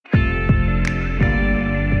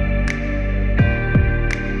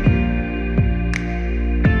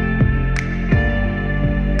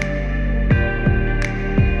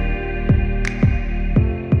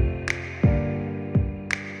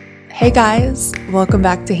Hey guys, welcome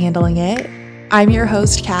back to Handling It. I'm your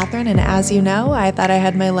host, Catherine, and as you know, I thought I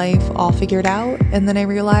had my life all figured out, and then I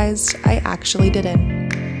realized I actually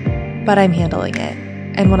didn't. But I'm handling it.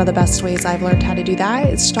 And one of the best ways I've learned how to do that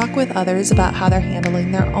is to talk with others about how they're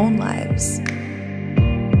handling their own lives.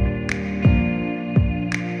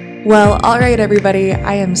 Well, all right, everybody,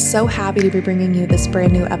 I am so happy to be bringing you this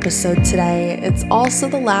brand new episode today. It's also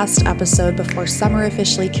the last episode before summer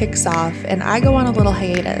officially kicks off, and I go on a little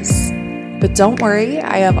hiatus. But don't worry,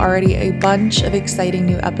 I have already a bunch of exciting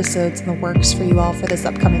new episodes in the works for you all for this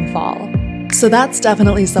upcoming fall. So that's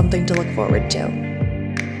definitely something to look forward to.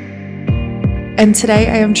 And today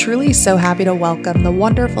I am truly so happy to welcome the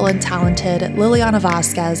wonderful and talented Liliana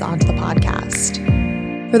Vasquez onto the podcast.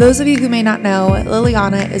 For those of you who may not know,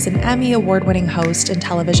 Liliana is an Emmy award-winning host and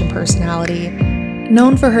television personality,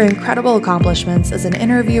 known for her incredible accomplishments as an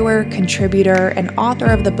interviewer, contributor, and author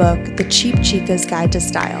of the book, The Cheap Chica's Guide to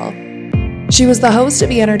Style. She was the host of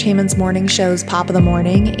E! Entertainment's morning shows Pop of the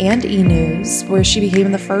Morning and E! News, where she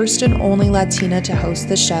became the first and only Latina to host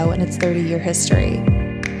the show in its 30-year history.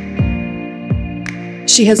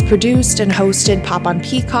 She has produced and hosted Pop on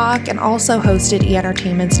Peacock and also hosted E!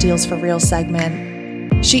 Entertainment's Deals for Real segment.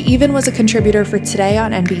 She even was a contributor for Today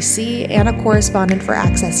on NBC and a correspondent for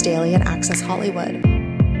Access Daily and Access Hollywood.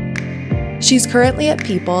 She's currently at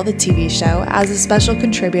People, the TV show, as a special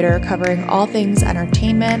contributor covering all things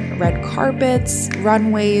entertainment, red carpets,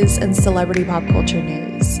 runways, and celebrity pop culture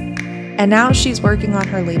news. And now she's working on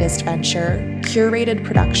her latest venture, Curated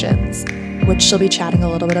Productions, which she'll be chatting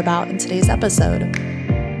a little bit about in today's episode.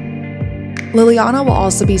 Liliana will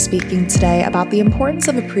also be speaking today about the importance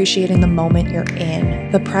of appreciating the moment you're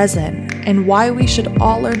in, the present, and why we should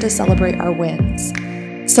all learn to celebrate our wins,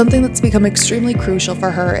 something that's become extremely crucial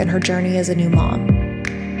for her in her journey as a new mom.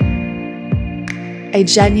 I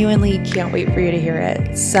genuinely can't wait for you to hear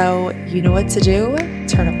it, so you know what to do,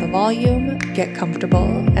 turn up the volume, get comfortable,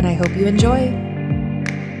 and I hope you enjoy.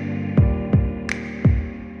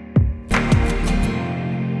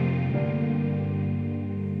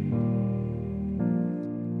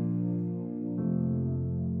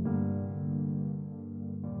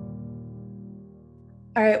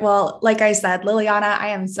 All right. Well, like I said, Liliana, I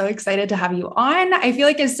am so excited to have you on. I feel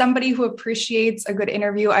like as somebody who appreciates a good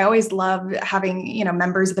interview, I always love having,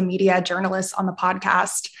 members of the media, journalists on the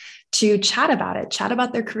podcast to chat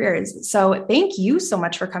about their careers. So thank you so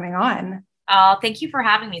much for coming on. Thank you for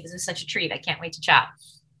having me. This is such a treat. I can't wait to chat.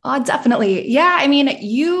 Definitely. Yeah.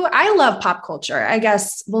 I love pop culture. I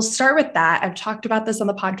guess we'll start with that. I've talked about this on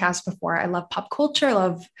the podcast before. I love pop culture. I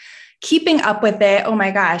love keeping up with it. Oh my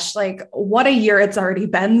gosh, like what a year it's already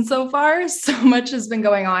been so far. So much has been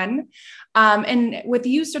going on. And with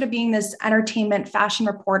you sort of being this entertainment fashion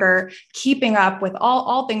reporter, keeping up with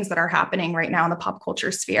all things that are happening right now in the pop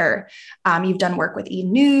culture sphere. You've done work with E!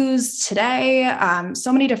 News, Today,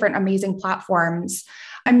 so many different amazing platforms.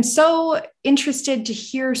 I'm so interested to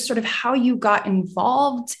hear sort of how you got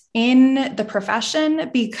involved in the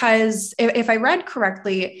profession, because if I read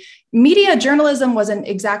correctly, media journalism wasn't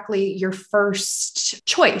exactly your first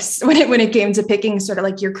choice when it came to picking sort of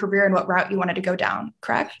like your career and what route you wanted to go down,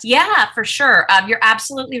 correct? Yeah, for sure. You're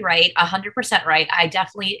absolutely right. 100% right. I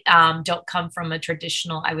definitely don't come from a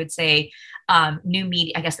traditional, I would say, new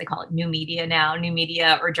media, I guess they call it new media now, new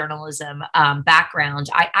media or journalism background.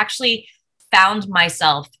 I actually found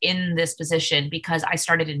myself in this position because I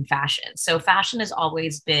started in fashion. So fashion has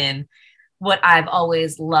always been what I've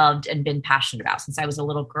always loved and been passionate about since I was a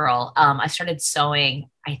little girl. I started sewing,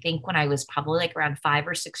 I think when I was probably like around 5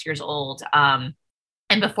 or 6 years old. And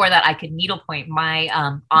before that, I could needlepoint.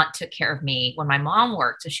 My aunt took care of me when my mom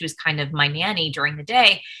worked. So she was kind of my nanny during the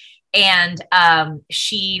day. And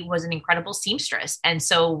she was an incredible seamstress. And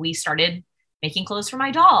so we started making clothes for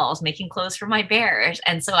my dolls, making clothes for my bears.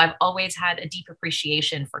 And so I've always had a deep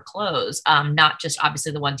appreciation for clothes, not just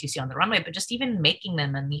obviously the ones you see on the runway, but just even making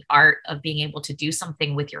them and the art of being able to do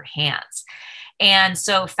something with your hands. And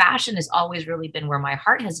so fashion has always really been where my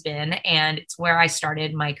heart has been. And it's where I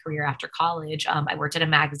started my career after college. I worked at a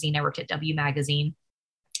magazine. I worked at W Magazine.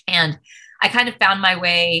 And I kind of found my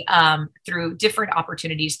way through different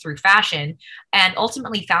opportunities through fashion, and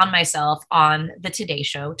ultimately found myself on the Today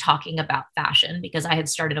Show talking about fashion because I had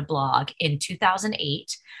started a blog in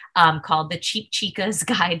 2008 called The Cheap Chica's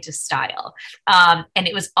Guide to Style. And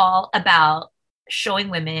it was all about showing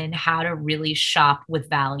women how to really shop with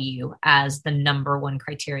value as the number one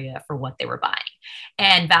criteria for what they were buying.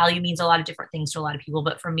 And value means a lot of different things to a lot of people.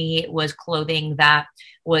 But for me, it was clothing that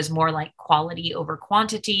was more like quality over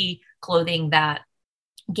quantity, clothing that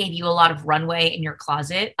gave you a lot of runway in your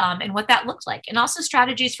closet, and what that looked like, and also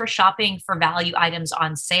strategies for shopping for value items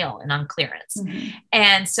on sale and on clearance. Mm-hmm.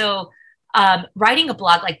 And so writing a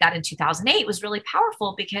blog like that in 2008 was really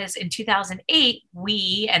powerful, because in 2008,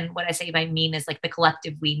 we, and what I say by mean is like the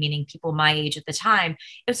collective we, meaning people my age at the time,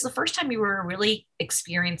 it was the first time we were really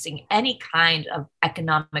experiencing any kind of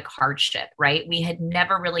economic hardship, right? We had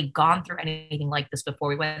never really gone through anything like this before.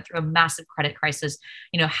 We went through a massive credit crisis.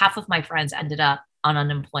 Half of my friends ended up on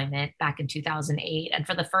unemployment back in 2008. And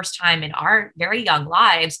for the first time in our very young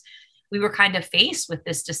lives, we were kind of faced with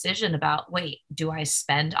this decision about, wait, do I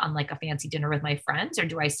spend on like a fancy dinner with my friends, or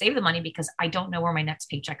do I save the money because I don't know where my next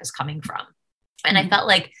paycheck is coming from? And I felt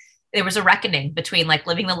like there was a reckoning between like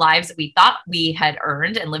living the lives that we thought we had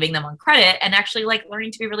earned and living them on credit, and actually like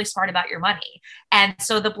learning to be really smart about your money. And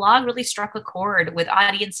so the blog really struck a chord with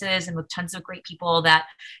audiences and with tons of great people that,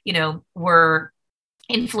 were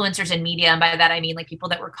influencers in media. And by that, I mean like people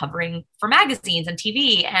that were covering for magazines and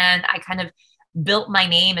TV. And I kind of built my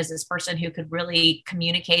name as this person who could really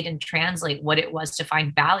communicate and translate what it was to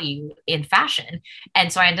find value in fashion.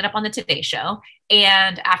 And so I ended up on the Today Show.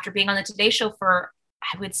 And after being on the Today Show for,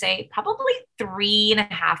 I would say, probably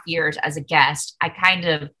 3.5 years as a guest, I kind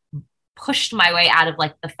of pushed my way out of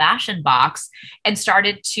like the fashion box and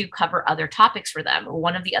started to cover other topics for them.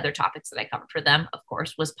 One of the other topics that I covered for them, of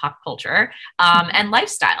course, was pop culture and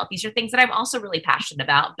lifestyle. These are things that I'm also really passionate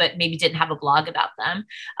about, but maybe didn't have a blog about them.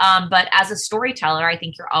 But as a storyteller, I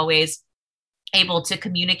think you're always able to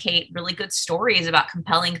communicate really good stories about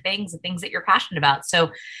compelling things and things that you're passionate about.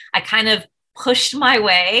 So I kind of pushed my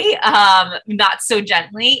way, not so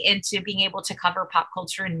gently, into being able to cover pop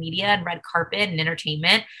culture and media and red carpet and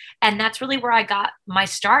entertainment. And that's really where I got my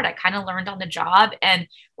start. I kind of learned on the job. And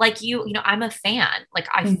like I'm a fan. Like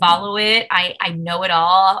I follow it. I know it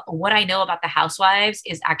all. What I know about the Housewives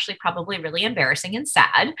is actually probably really embarrassing and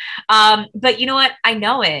sad. But you know what? I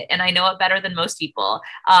know it, and I know it better than most people.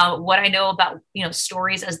 What I know about,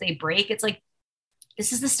 stories as they break, it's like,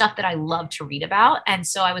 this is the stuff that I love to read about. And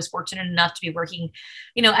so I was fortunate enough to be working,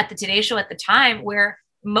 at the Today Show at the time, where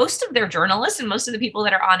most of their journalists and most of the people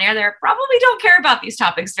that are on air there probably don't care about these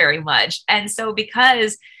topics very much. And so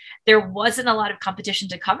because there wasn't a lot of competition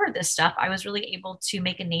to cover this stuff, I was really able to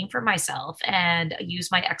make a name for myself and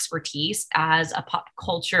use my expertise as a pop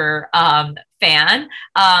culture fan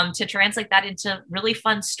to translate that into really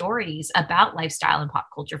fun stories about lifestyle and pop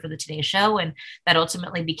culture for the Today Show. And that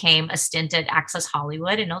ultimately became a stint at Access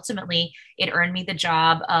Hollywood. And ultimately it earned me the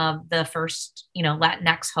job of the first,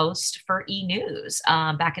 Latinx host for E! News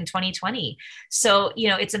back in 2020. So,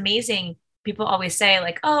 it's amazing. People always say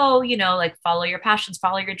like, oh, like follow your passions,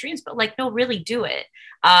 follow your dreams, but like, no, really do it.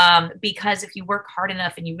 Because if you work hard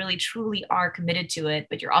enough and you really truly are committed to it,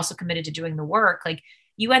 but you're also committed to doing the work, like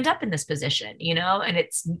you end up in this position, and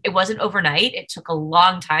it wasn't overnight. It took a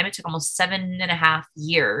long time. It took almost 7.5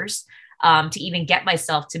 years to even get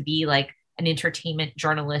myself to be like an entertainment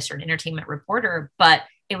journalist or an entertainment reporter. But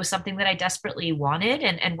it was something that I desperately wanted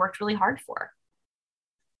and worked really hard for.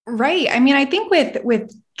 Right. I mean, I think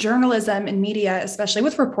with journalism and media, especially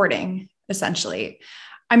with reporting, essentially,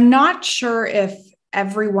 I'm not sure if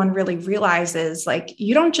everyone really realizes like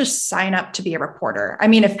you don't just sign up to be a reporter. I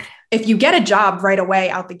mean, if you get a job right away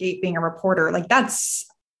out the gate being a reporter, like that's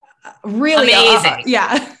really amazing.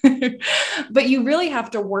 Yeah. But you really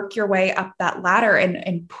have to work your way up that ladder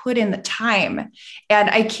and put in the time.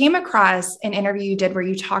 And I came across an interview you did where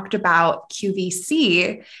you talked about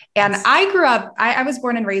QVC. And I grew up, I was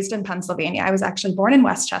born and raised in Pennsylvania. I was actually born in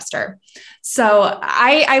Westchester. So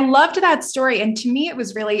I loved that story. And to me, it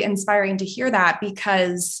was really inspiring to hear that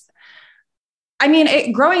because I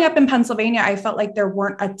mean, growing up in Pennsylvania, I felt like there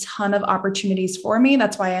weren't a ton of opportunities for me.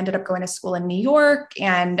 That's why I ended up going to school in New York.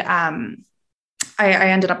 And I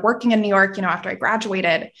ended up working in New York, after I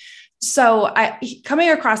graduated. So coming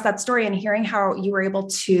across that story and hearing how you were able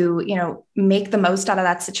to, make the most out of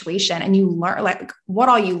that situation, and you learn like what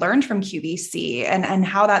all you learned from QVC and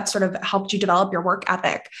how that sort of helped you develop your work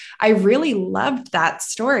ethic. I really loved that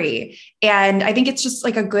story. And I think it's just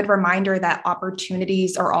like a good reminder that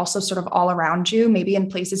opportunities are also sort of all around you, maybe in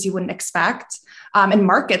places you wouldn't expect. And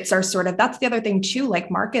markets are sort of, that's the other thing too, like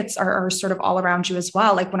markets are sort of all around you as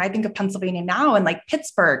well. Like when I think of Pennsylvania now and like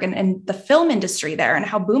Pittsburgh and the film industry there and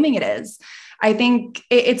how booming it is, I think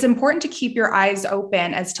it's important to keep your eyes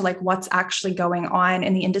open as to like what's actually going on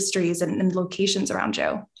in the industries and locations around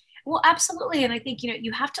you. Well, absolutely. And I think,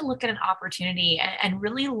 you have to look at an opportunity and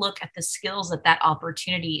really look at the skills that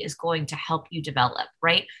opportunity is going to help you develop,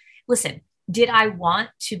 right? Listen, did I want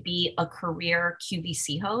to be a career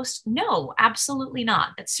QVC host? No, absolutely not.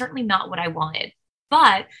 That's certainly not what I wanted.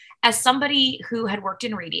 But as somebody who had worked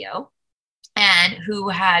in radio and who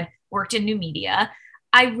had worked in new media,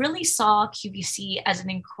 I really saw QVC as an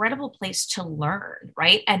incredible place to learn,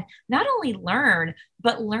 right? And not only learn,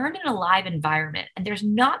 but learn in a live environment. And there's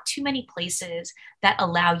not too many places that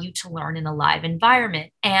allow you to learn in a live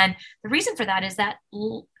environment. And the reason for that is that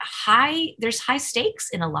there's high stakes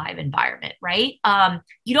in a live environment, right?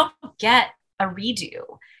 You don't get a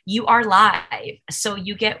redo. You are live. So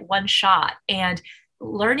you get one shot. And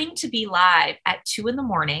learning to be live at 2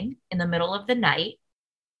 a.m. in the middle of the night,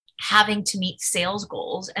 having to meet sales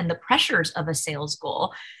goals and the pressures of a sales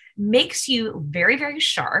goal makes you very, very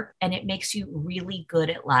sharp, and it makes you really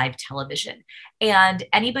good at live television. And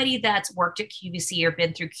anybody that's worked at QVC or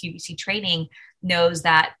been through QVC training knows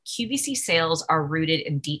that QVC sales are rooted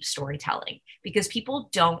in deep storytelling, because people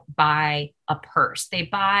don't buy a purse. They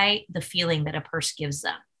buy the feeling that a purse gives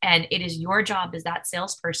them. And it is your job as that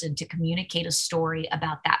salesperson to communicate a story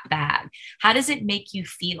about that bag. How does it make you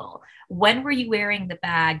feel? When were you wearing the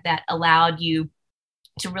bag that allowed you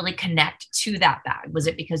to really connect to that bag? Was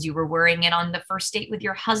it because you were wearing it on the first date with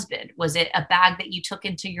your husband? Was it a bag that you took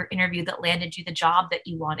into your interview that landed you the job that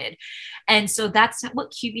you wanted? And so that's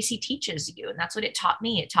what QVC teaches you. And that's what it taught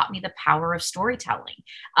me. It taught me the power of storytelling.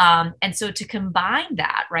 And so to combine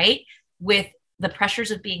that, right, with the pressures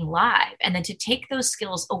of being live, and then to take those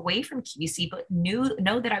skills away from QVC, but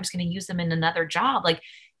know that I was going to use them in another job. Like,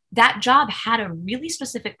 that job had a really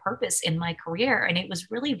specific purpose in my career, and it was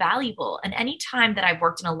really valuable. And anytime that I've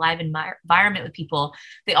worked in a live environment with people,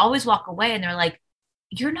 they always walk away and they're like,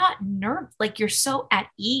 you're not nervous. Like, you're so at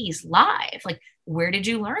ease live. Like, where did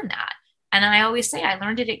you learn that? And I always say, I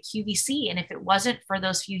learned it at QVC. And if it wasn't for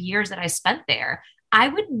those few years that I spent there, I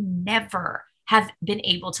would never have been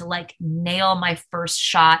able to like nail my first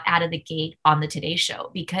shot out of the gate on the Today Show.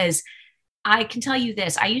 Because I can tell you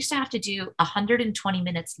this, I used to have to do 120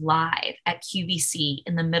 minutes live at QVC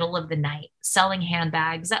in the middle of the night, selling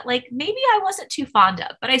handbags that like maybe I wasn't too fond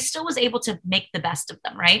of, but I still was able to make the best of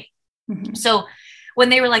them, right? Mm-hmm. So when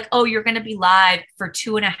they were like, oh, you're going to be live for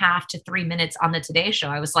 2.5 to 3 minutes on the Today Show,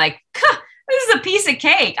 I was like, this is a piece of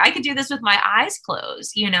cake. I could do this with my eyes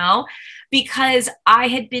closed, because I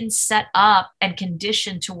had been set up and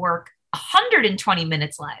conditioned to work 120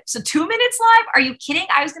 minutes live. So 2 minutes live? Are you kidding?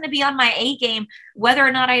 I was going to be on my A game, whether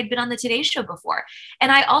or not I had been on the Today Show before.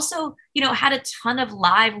 And I also, had a ton of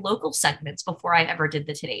live local segments before I ever did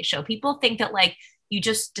the Today Show. People think that like, you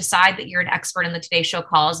just decide that you're an expert in the Today Show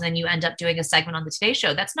calls, and then you end up doing a segment on the Today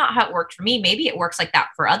Show. That's not how it worked for me. Maybe it works like that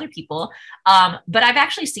for other people. But I've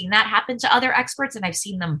actually seen that happen to other experts, and I've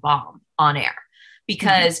seen them bomb on air,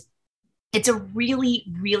 because it's a really,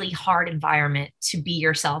 really hard environment to be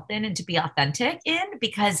yourself in and to be authentic in,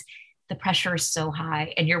 because the pressure is so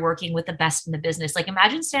high and you're working with the best in the business. Like,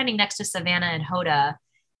 imagine standing next to Savannah and Hoda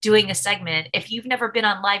doing a segment. If you've never been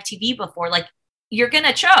on live TV before, like, you're going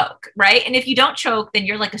to choke, right? And if you don't choke, then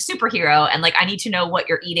you're like a superhero. And like, I need to know what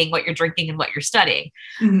you're eating, what you're drinking, and what you're studying.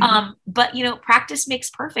 Mm-hmm. But practice makes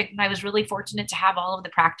perfect. And I was really fortunate to have all of the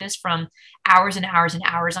practice from hours and hours and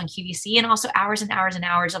hours on QVC, and also hours and hours and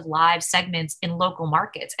hours of live segments in local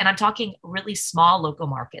markets. And I'm talking really small local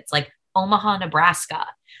markets like Omaha, Nebraska,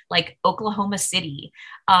 like Oklahoma City,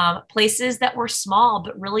 places that were small,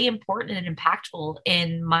 but really important and impactful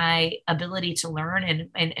in my ability to learn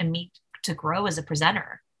and me to grow as a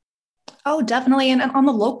presenter. Oh, definitely. And on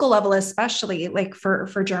the local level, especially like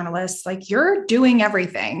for journalists, like, you're doing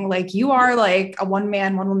everything. Like, you are like a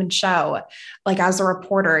one-man, one-woman show, like as a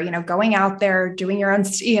reporter, going out there, doing your own,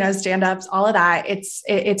 stand-ups, all of that.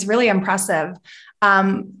 It's really impressive.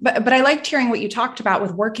 But I liked hearing what you talked about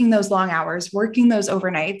with working those long hours, working those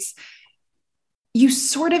overnights. You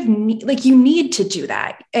sort of need, you need to do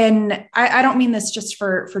that. And I don't mean this just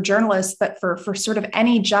for journalists, but for sort of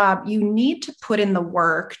any job, you need to put in the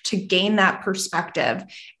work to gain that perspective.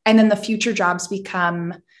 And then the future jobs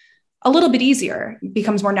become a little bit easier,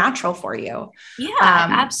 becomes more natural for you. Yeah,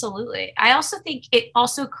 absolutely. I also think it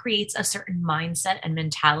also creates a certain mindset and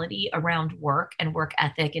mentality around work and work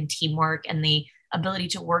ethic and teamwork and the ability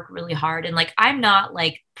to work really hard. And like, I'm not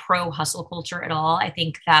like pro hustle culture at all. I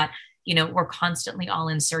think that we're constantly all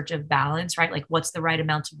in search of balance, right? Like, what's the right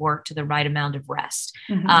amount of work to the right amount of rest?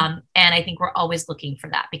 Mm-hmm. And I think we're always looking for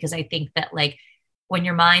that, because I think that like, when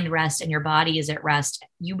your mind rests and your body is at rest,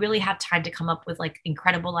 you really have time to come up with like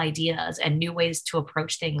incredible ideas and new ways to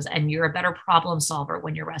approach things. And you're a better problem solver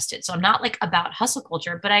when you're rested. So I'm not like about hustle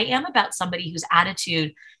culture, but I am about somebody whose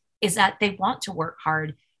attitude is that they want to work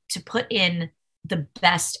hard to put in the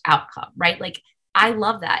best outcome, right? Like, I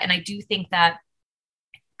love that. And I do think that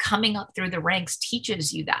coming up through the ranks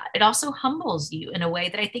teaches you that. It also humbles you in a way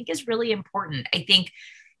that I think is really important. I think,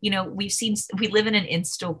 we live in an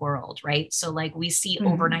Insta world, right? So like we see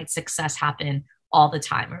overnight success happen all the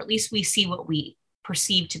time, or at least we see what we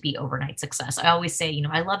perceive to be overnight success. I always say,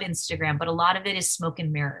 I love Instagram, but a lot of it is smoke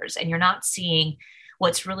and mirrors, and you're not seeing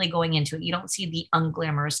what's really going into it. You don't see the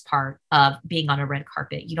unglamorous part of being on a red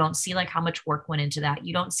carpet. You don't see like how much work went into that.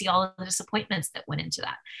 You don't see all of the disappointments that went into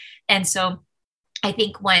that. And so I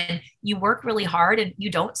think when you work really hard and you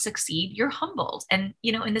don't succeed, you're humbled. And,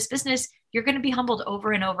 in this business, you're going to be humbled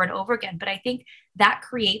over and over and over again. But I think that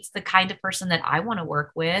creates the kind of person that I want to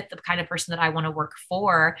work with, the kind of person that I want to work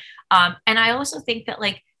for. And I also think that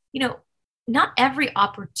not every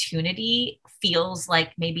opportunity feels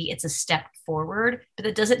like maybe it's a step forward, but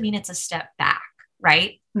that doesn't mean it's a step back,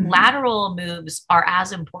 right? Lateral moves are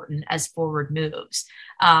as important as forward moves.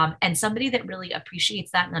 And somebody that really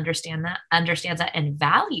appreciates that and understands that and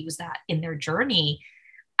values that in their journey,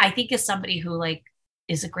 I think is somebody who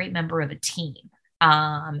is a great member of a team.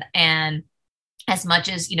 And as much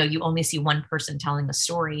as, you only see one person telling a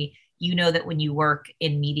story, that when you work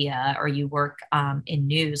in media or you work in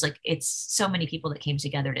news, it's so many people that came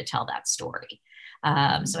together to tell that story.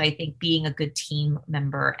 So I think being a good team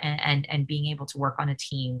member and being able to work on a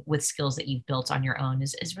team with skills that you've built on your own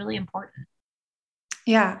is really important.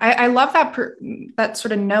 Yeah. I love that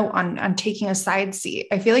sort of note on taking a side seat.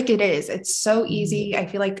 I feel like it's so easy. I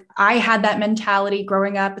feel like I had that mentality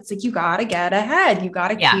growing up. It's like, you got to get ahead. You got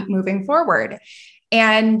to keep moving forward.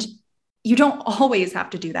 And you don't always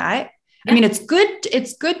have to do that. Yeah. I mean, it's good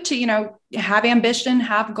to, have ambition,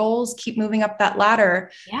 have goals, keep moving up that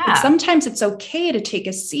ladder. Yeah. But sometimes it's okay to take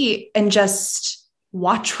a seat and just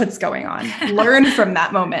watch what's going on, learn from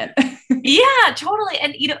that moment. Yeah, totally.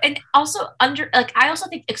 And, and also I also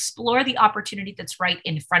think explore the opportunity that's right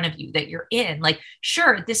in front of you that you're in.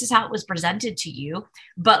 Sure, this is how it was presented to you,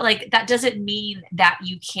 but that doesn't mean that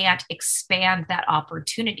you can't expand that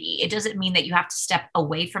opportunity. It doesn't mean that you have to step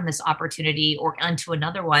away from this opportunity or onto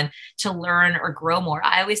another one to learn or grow more.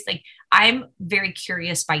 I always think I'm very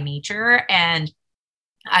curious by nature, and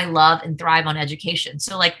I love and thrive on education.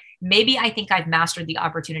 So maybe I think I've mastered the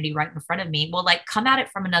opportunity right in front of me. Well, come at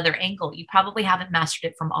it from another angle. You probably haven't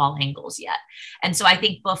mastered it from all angles yet. And so I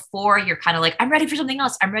think before you're kind of I'm ready for something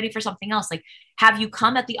else. I'm ready for something else. Have you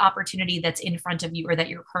come at the opportunity that's in front of you or that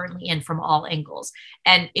you're currently in from all angles?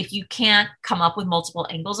 And if you can't come up with multiple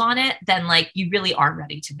angles on it, then you really aren't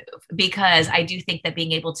ready to move, because I do think that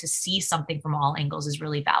being able to see something from all angles is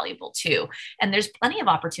really valuable too. And there's plenty of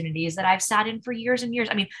opportunities that I've sat in for years and years.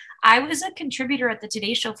 I mean, I was a contributor at the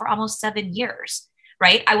Today Show for almost 7 years,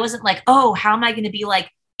 right? I wasn't oh, how am I going to be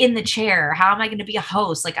in the chair? How am I going to be a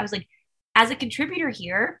host? I was as a contributor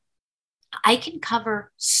here, I can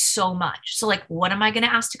cover so much. So what am I going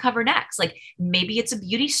to ask to cover next? Maybe it's a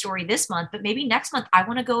beauty story this month, but maybe next month I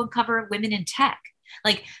want to go and cover women in tech.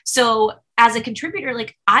 So as a contributor,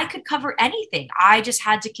 I could cover anything. I just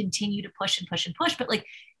had to continue to push and push and push. But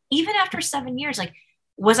even after 7 years,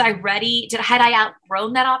 was I ready? Had I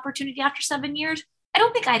outgrown that opportunity after 7 years? I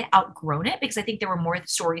don't think I'd outgrown it, because I think there were more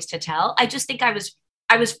stories to tell. I just think I was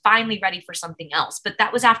finally ready for something else. But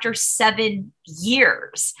that was after 7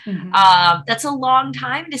 years. That's a long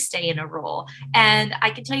time to stay in a role. And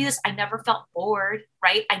I can tell you this, I never felt bored,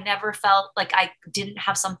 right? I never felt like I didn't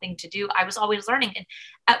have something to do. I was always learning. And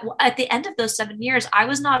at the end of those 7 years, I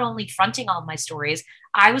was not only fronting all of my stories,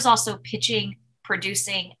 I was also pitching,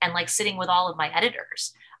 producing, and sitting with all of my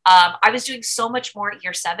editors. I was doing so much more at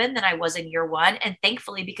year 7 than I was in year 1. And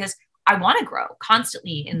thankfully, because I want to grow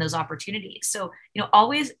constantly in those opportunities. So,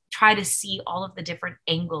 always try to see all of the different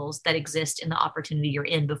angles that exist in the opportunity you're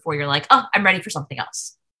in before you're oh, I'm ready for something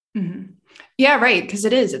else. Mm-hmm. Yeah, right. Because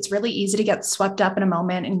it's really easy to get swept up in a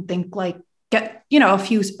moment and think get, a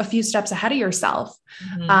few steps ahead of yourself.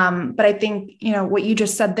 But I think, what you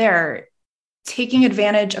just said there, taking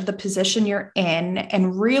advantage of the position you're in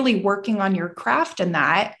and really working on your craft in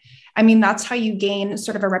that, I mean, that's how you gain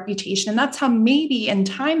sort of a reputation. And that's how maybe in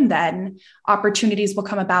time, then opportunities will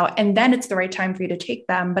come about, and then it's the right time for you to take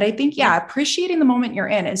them. But I think, appreciating the moment you're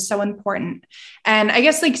in is so important. And I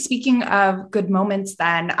guess speaking of good moments,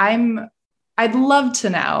 then I'd love to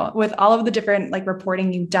know, with all of the different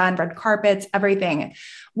reporting you've done, red carpets, everything,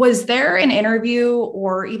 was there an interview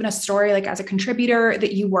or even a story as a contributor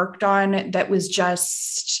that you worked on that was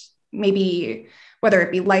just maybe, whether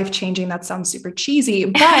it be life-changing, that sounds super cheesy,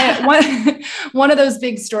 but one of those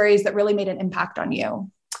big stories that really made an impact on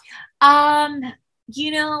you? I've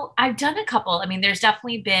done a couple. I mean, there's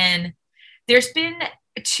been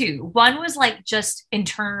two. One was just in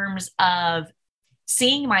terms of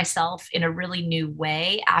seeing myself in a really new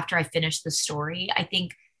way after I finished the story. I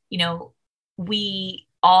think, we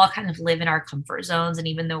all kind of live in our comfort zones. And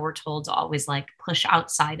even though we're told to always like push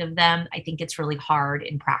outside of them, I think it's really hard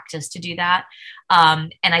in practice to do that.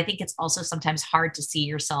 And I think it's also sometimes hard to see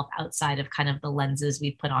yourself outside of kind of the lenses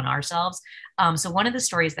we put on ourselves. So one of the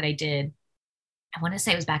stories that I did, I want to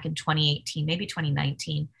say it was back in 2018, maybe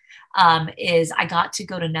 2019, is I got to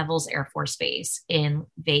go to Neville's Air Force Base in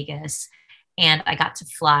Vegas, and I got to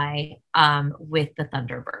fly with the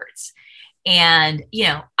Thunderbirds. And,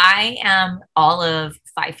 I am all of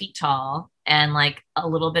 5 feet tall and like a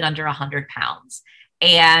little bit under 100 pounds.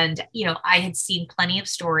 And, I had seen plenty of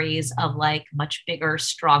stories of like much bigger,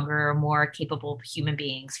 stronger, more capable human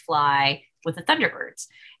beings fly with the Thunderbirds.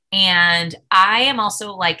 And I am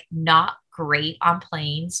also like not great on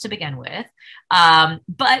planes to begin with.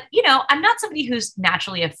 But, I'm not somebody who's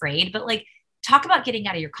naturally afraid, but like, talk about getting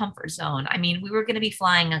out of your comfort zone. I mean, we were going to be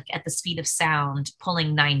flying like, at the speed of sound,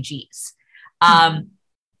 pulling 9 Gs.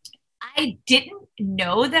 I didn't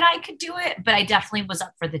know that I could do it, but I definitely was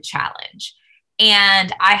up for the challenge.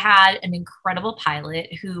 And I had an incredible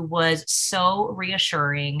pilot who was so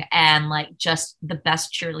reassuring and like just the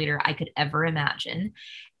best cheerleader I could ever imagine.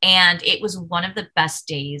 And it was one of the best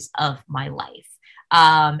days of my life.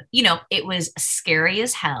 It was scary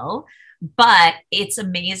as hell, but it's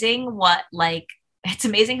amazing it's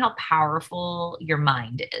amazing how powerful your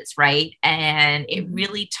mind is, right? And it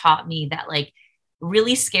really taught me that like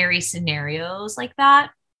really scary scenarios like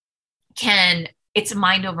that it's a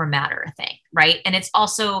mind over matter thing, right? And it's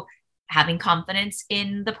also having confidence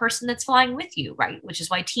in the person that's flying with you, right? Which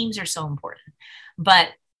is why teams are so important. But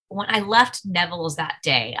when I left Neville's that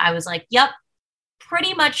day, I was like, yep,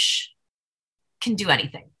 pretty much can do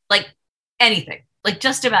anything, like anything. Like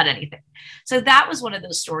just about anything. So that was one of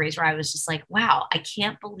those stories where I was just like, wow, I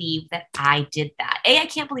can't believe that I did that. I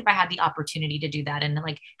can't believe I had the opportunity to do that. And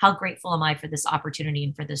like, how grateful am I for this opportunity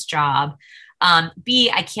and for this job?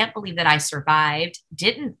 B, I can't believe that I survived,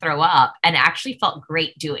 didn't throw up, and actually felt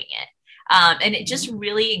great doing it. And it just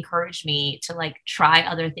really encouraged me to like try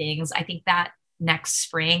other things. I think that next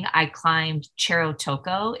spring, I climbed Cerro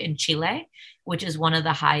Toco in Chile, which is one of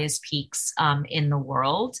the highest peaks in the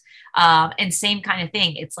world. And same kind of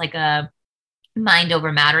thing. It's like a mind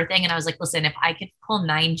over matter thing. And I was like, listen, if I could pull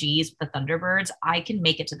 9 Gs with the Thunderbirds, I can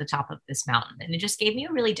make it to the top of this mountain. And it just gave me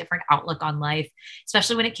a really different outlook on life,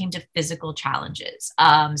 especially when it came to physical challenges.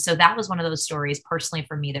 So that was one of those stories personally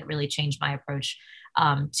for me that really changed my approach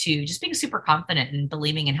to just being super confident and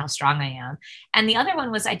believing in how strong I am. And the other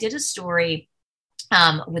one was I did a story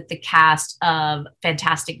with the cast of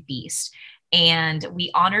Fantastic Beasts. And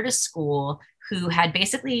we honored a school who had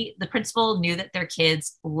basically, the principal knew that their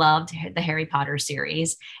kids loved the Harry Potter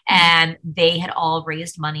series, and they had all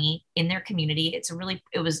raised money in their community.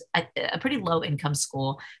 It was a pretty low income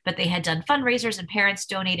school, but they had done fundraisers, and parents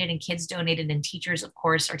donated and kids donated, and teachers, of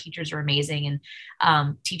course, our teachers are amazing.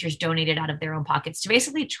 And teachers donated out of their own pockets to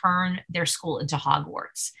basically turn their school into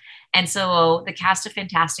Hogwarts. And so the cast of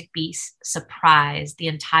Fantastic Beasts surprised the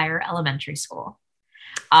entire elementary school,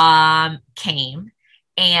 came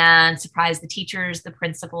and surprised the teachers, the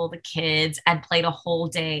principal, the kids, and played a whole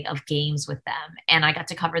day of games with them. And I got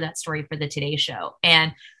to cover that story for the Today Show.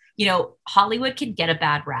 And, Hollywood can get a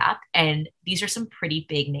bad rap. And these are some pretty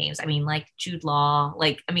big names. I mean, like Jude Law,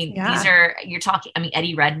 Eddie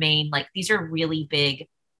Redmayne, like these are really big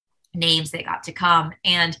names that got to come.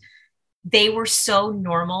 And they were so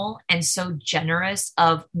normal and so generous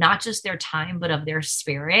of not just their time, but of their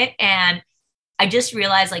spirit. And I just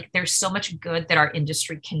realized like there's so much good that our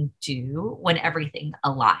industry can do when everything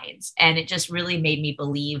aligns. And it just really made me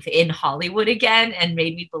believe in Hollywood again and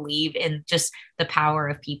made me believe in just the power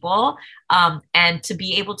of people. And to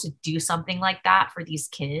be able to do something like that for these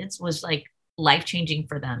kids was like life-changing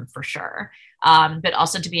for them for sure. But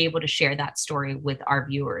also to be able to share that story with our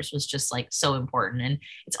viewers was just like so important. And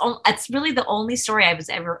it's really the only story I was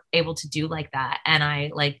ever able to do like that. And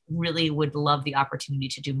I like really would love the opportunity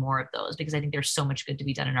to do more of those because I think there's so much good to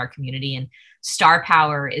be done in our community, and star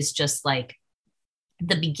power is just like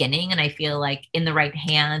the beginning. And I feel like in the right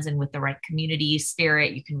hands and with the right community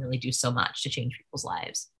spirit, you can really do so much to change people's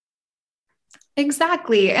lives.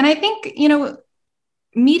 Exactly. And I think,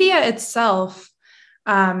 media itself,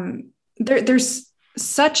 there's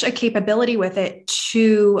such a capability with it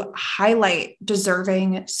to highlight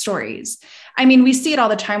deserving stories. I mean, we see it all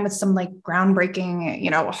the time with some like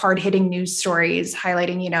groundbreaking, hard hitting news stories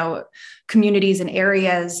highlighting, communities and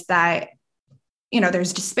areas that,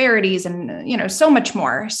 there's disparities and, so much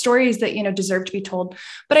more stories that, deserve to be told.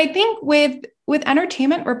 But I think with with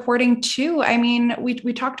entertainment reporting too, I mean,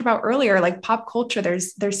 we talked about earlier, like pop culture,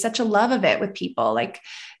 there's such a love of it with people, like,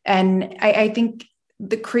 and I think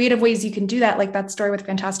the creative ways you can do that, like that story with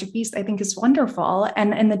Fantastic Beasts, I think is wonderful.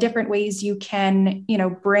 And the different ways you can,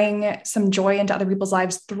 bring some joy into other people's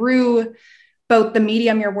lives through both the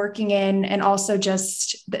medium you're working in and also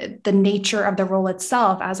just the nature of the role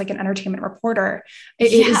itself as like an entertainment reporter.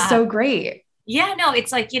 It is so great. Yeah, no,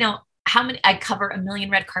 it's like, how many, I cover a million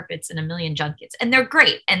red carpets and a million junkets, and they're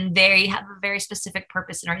great. And they have a very specific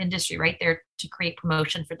purpose in our industry, right? They're to create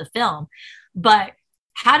promotion for the film. But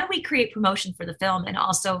how do we create promotion for the film and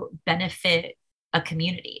also benefit a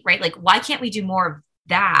community, right? Like, why can't we do more of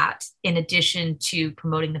that in addition to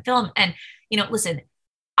promoting the film? And, listen,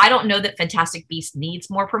 I don't know that Fantastic Beasts needs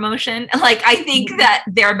more promotion. Like, I think that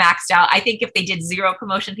they're maxed out. I think if they did zero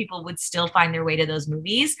promotion, people would still find their way to those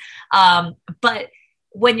movies. But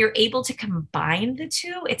when you're able to combine the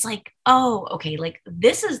two, it's like, oh, okay, like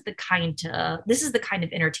this is the kind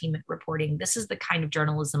of entertainment reporting. This is the kind of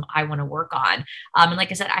journalism I want to work on. And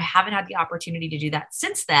like I said, I haven't had the opportunity to do that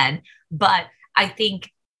since then, but I think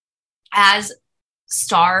as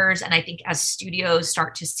stars and I think as studios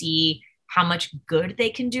start to see how much good they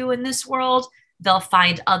can do in this world, they'll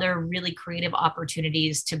find other really creative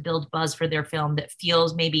opportunities to build buzz for their film that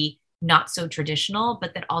feels maybe not so traditional,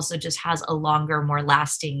 but that also just has a longer, more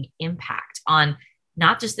lasting impact on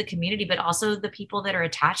not just the community, but also the people that are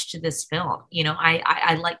attached to this film.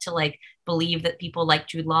 I like to believe that people like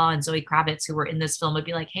Jude Law and Zoe Kravitz who were in this film would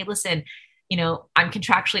be like, hey, listen, I'm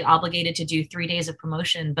contractually obligated to do 3 days of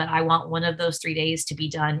promotion, but I want one of those 3 days to be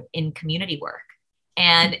done in community work.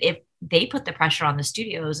 And if they put the pressure on the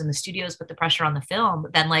studios and the studios put the pressure on the film,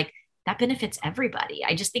 then that benefits everybody.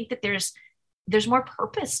 I just think that there's more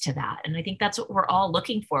purpose to that. And I think that's what we're all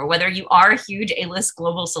looking for, whether you are a huge A-list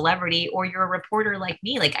global celebrity or you're a reporter like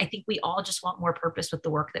me. I think we all just want more purpose with the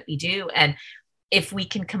work that we do. And if we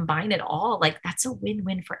can combine it all, that's a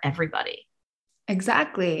win-win for everybody.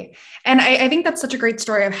 Exactly. And I think that's such a great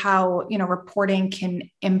story of how, reporting can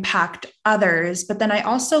impact others. But then I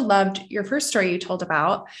also loved your first story you told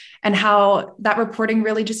about and how that reporting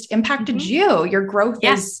really just impacted you, your growth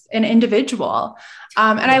as an individual.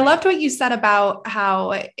 And I loved what you said about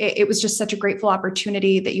how it was just such a grateful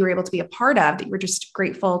opportunity that you were able to be a part of, that you were just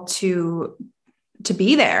grateful to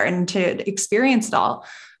be there and to experience it all.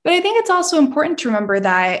 But I think it's also important to remember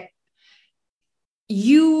that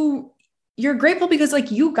you're grateful because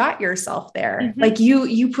you got yourself there,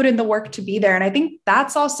 you put in the work to be there. And I think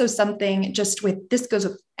that's also something just with, this goes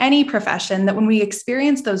with any profession, that when we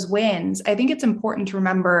experience those wins, I think it's important to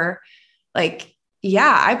remember,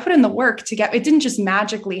 I put in the work to get, it didn't just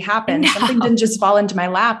magically happen. No. Something didn't just fall into my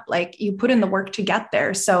lap. You put in the work to get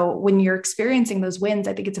there. So when you're experiencing those wins,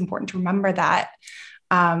 I think it's important to remember that,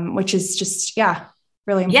 which is just,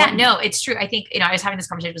 really important. Yeah, no, it's true. I think, I was having this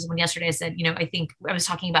conversation with someone yesterday. I said, I think I was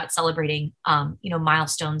talking about celebrating,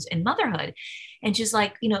 milestones in motherhood. And she's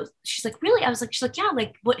like, really? I was like, she's like, yeah,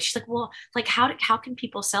 what? She's like, well, how can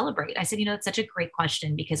people celebrate? I said, it's such a great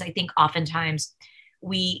question, because I think oftentimes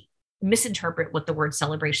we misinterpret what the word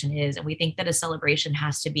celebration is. And we think that a celebration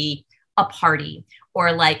has to be a party or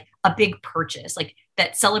a big purchase,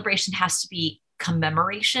 that celebration has to be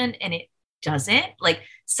commemoration, and it doesn't.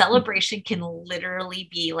 Celebration can literally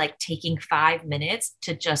be taking 5 minutes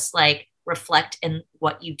to just reflect in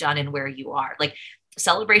what you've done and where you are.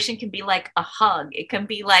 Celebration can be a hug. It can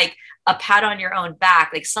be a pat on your own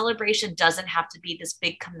back. Celebration doesn't have to be this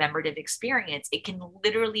big commemorative experience. It can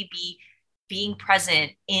literally be being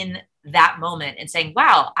present in that moment and saying,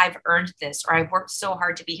 wow, I've earned this, or I've worked so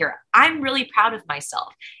hard to be here. I'm really proud of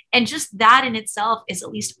myself. And just that in itself is at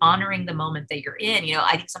least honoring the moment that you're in.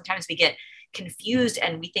 I think sometimes we get confused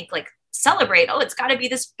and we think celebrate, oh, it's got to be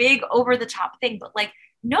this big over the top thing. But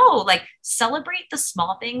no, celebrate the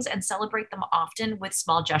small things and celebrate them often with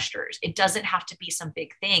small gestures. It doesn't have to be some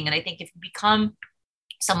big thing. And I think if you become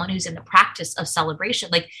someone who's in the practice of celebration,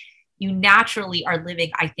 you naturally are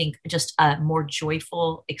living, I think, just a more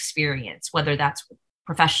joyful experience, whether that's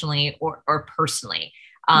professionally or personally.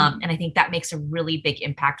 And I think that makes a really big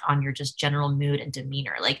impact on your just general mood and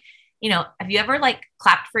demeanor. Have you ever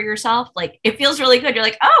clapped for yourself? It feels really good. You're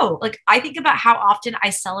oh, I think about how often I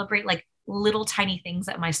celebrate little tiny things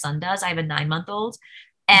that my son does. I have a 9-month-old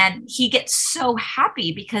and he gets so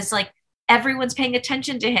happy because everyone's paying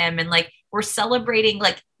attention to him. And we're celebrating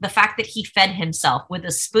the fact that he fed himself with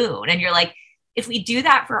a spoon. And you're if we do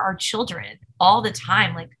that for our children all the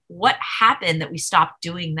time, what happened that we stopped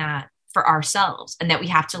doing that for ourselves, and that we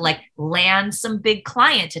have to land some big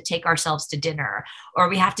client to take ourselves to dinner, or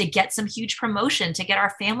we have to get some huge promotion to get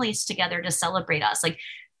our families together to celebrate us.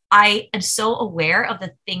 I am so aware of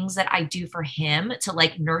the things that I do for him to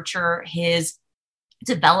like nurture his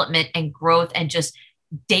development and growth and just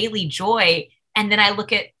daily joy. And then I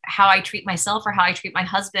look at how I treat myself or how I treat my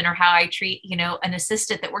husband or how I treat, an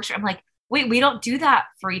assistant that works for, I'm like, wait, we don't do that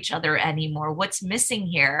for each other anymore. What's missing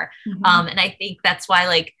here? Mm-hmm. And I think that's why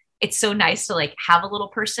like, it's so nice to like have a little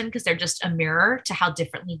person because they're just a mirror to how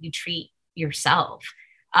differently you treat yourself.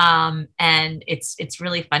 And it's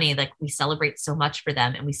really funny. Like we celebrate so much for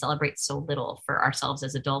them and we celebrate so little for ourselves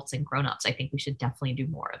as adults and grownups. I think we should definitely do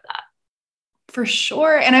more of that. For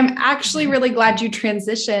sure. And I'm actually really glad you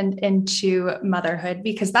transitioned into motherhood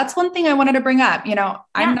because that's one thing I wanted to bring up.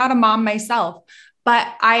 I'm not a mom myself, but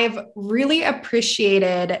I've really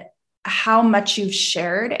appreciated how much you've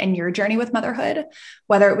shared in your journey with motherhood,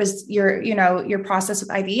 whether it was your process with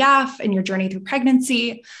IVF and your journey through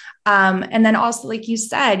pregnancy. And then also, like you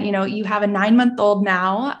said, you have a 9-month-old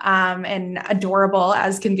now, and adorable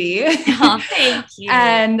as can be. Oh, thank you.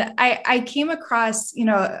 And I came across,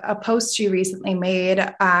 a post you recently made,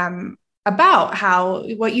 about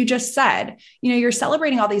what you just said, you're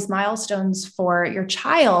celebrating all these milestones for your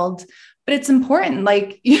child, but it's important,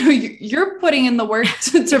 like, you're putting in the work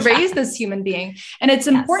to raise this human being. And it's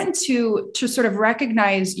important to sort of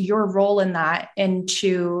recognize your role in that and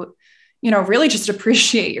to, really just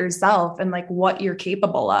appreciate yourself and like what you're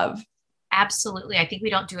capable of. Absolutely. I think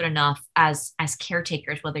we don't do it enough as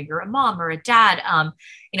caretakers, whether you're a mom or a dad.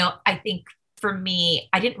 I think for me,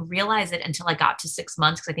 I didn't realize it until I got to 6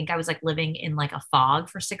 months. Cause I think I was like living in like a fog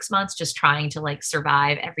for 6 months, just trying to like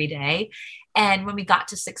survive every day. And when we got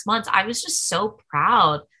to 6 months, I was just so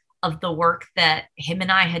proud of the work that him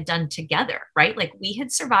and I had done together, right? Like we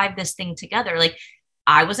had survived this thing together. Like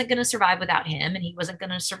I wasn't going to survive without him and he wasn't going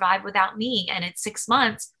to survive without me. And at 6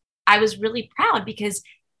 months, I was really proud because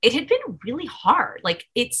it had been really hard. Like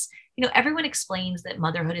it's, everyone explains that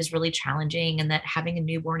motherhood is really challenging and that having a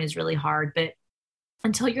newborn is really hard. But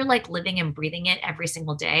until you're like living and breathing it every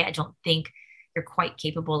single day, I don't think you're quite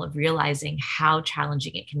capable of realizing how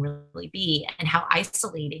challenging it can really be and how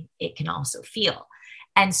isolating it can also feel.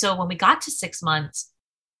 And so when we got to 6 months,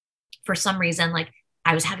 for some reason, like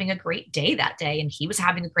I was having a great day that day and he was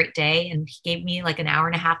having a great day. And he gave me like an hour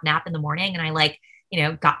and a half nap in the morning. And I like,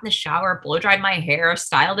 got in the shower, blow dried my hair,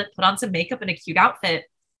 styled it, put on some makeup and a cute outfit.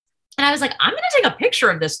 And I was like, I'm going to take a picture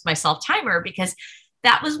of this with my self timer because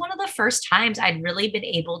that was one of the first times I'd really been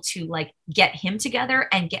able to like get him together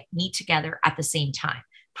and get me together at the same time.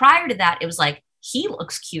 Prior to that, it was like, he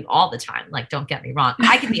looks cute all the time. Like, don't get me wrong.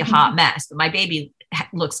 I can be a hot mess, but my baby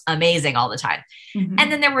looks amazing all the time. Mm-hmm.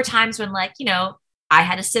 And then there were times when like, I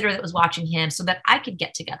had a sitter that was watching him so that I could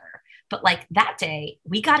get together. But like that day,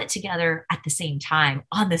 we got it together at the same time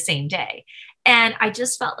on the same day. And I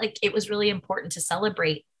just felt like it was really important to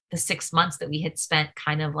celebrate the 6 months that we had spent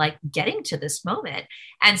kind of like getting to this moment.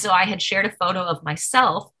 And so I had shared a photo of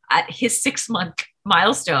myself at his 6-month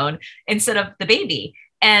milestone instead of the baby.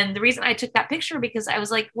 And the reason I took that picture because I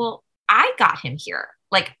was like, well, I got him here.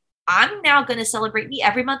 Like, I'm now going to celebrate me.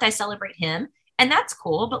 Every month I celebrate him and that's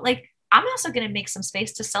cool. But like, I'm also going to make some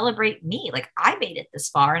space to celebrate me. Like I made it this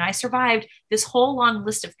far and I survived this whole long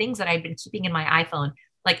list of things that I'd been keeping in my iPhone.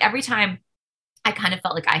 Like every time I kind of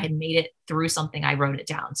felt like I had made it through something, I wrote it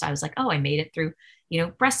down. So I was like, oh, I made it through,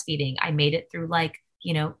 breastfeeding. I made it through like,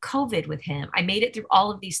 COVID with him. I made it through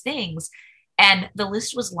all of these things. And the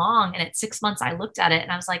list was long. And at 6 months, I looked at it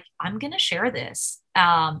and I was like, I'm going to share this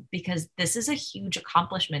because this is a huge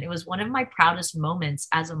accomplishment. It was one of my proudest moments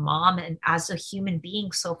as a mom and as a human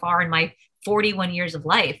being so far in my 41 years of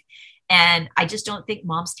life. And I just don't think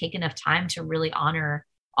moms take enough time to really honor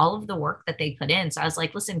all of the work that they put in. So I was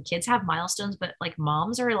like, listen, kids have milestones, but like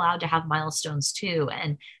moms are allowed to have milestones too.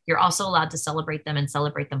 And you're also allowed to celebrate them and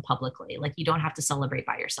celebrate them publicly. Like you don't have to celebrate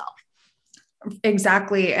by yourself.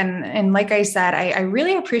 Exactly. And like I said, I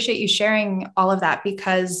really appreciate you sharing all of that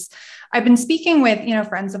because I've been speaking with,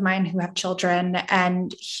 friends of mine who have children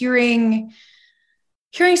and hearing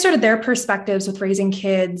sort of their perspectives with raising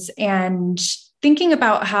kids and thinking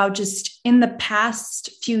about how just in the past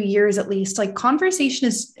few years, at least, like conversation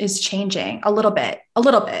is changing a little bit,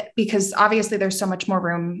 because obviously there's so much more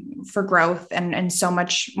room for growth and so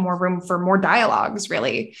much more room for more dialogues,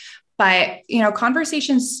 really. But,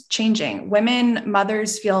 conversations changing. Women,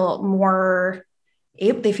 mothers feel more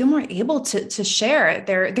they feel more able to share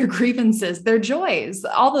their grievances, their joys,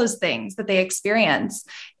 all those things that they experience.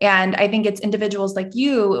 And I think it's individuals like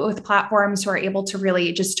you with platforms who are able to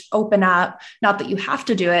really just open up, not that you have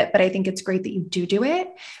to do it, but I think it's great that you do it,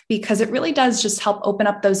 because it really does just help open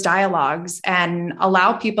up those dialogues and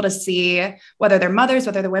allow people to see, whether they're mothers,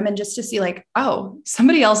 whether they're women, just to see like, oh,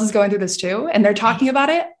 somebody else is going through this too, and they're talking about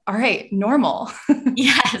it. All right, normal.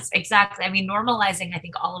 Yes, exactly. I mean, normalizing, I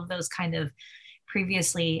think all of those kind of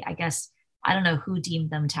previously, I guess, I don't know who deemed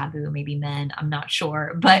them taboo, maybe men, I'm not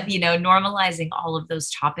sure, but, normalizing all of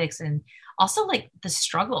those topics, and also like the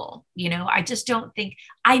struggle, I just don't think,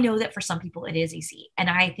 I know that for some people it is easy, and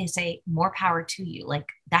I can say more power to you. Like,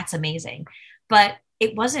 that's amazing, but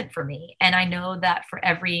it wasn't for me. And I know that for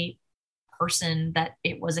every person that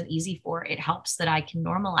it wasn't easy for, it helps that I can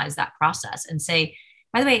normalize that process and say,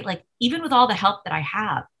 by the way, like, even with all the help that I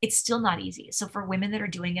have, it's still not easy. So for women that are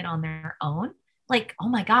doing it on their own, like, oh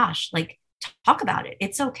my gosh, like, talk about it.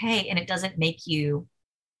 It's okay. And it doesn't make you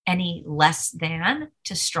any less than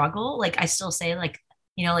to struggle. Like, I still say, like,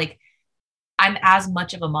 like, I'm as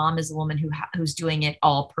much of a mom as a woman who's doing it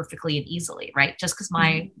all perfectly and easily, right? Just because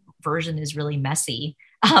my version is really messy,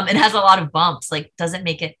 and has a lot of bumps, like, doesn't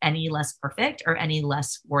make it any less perfect or any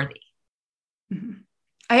less worthy. Mm-hmm.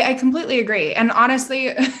 I completely agree. And honestly,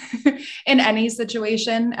 in any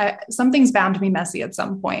situation, something's bound to be messy at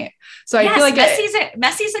some point. So I feel like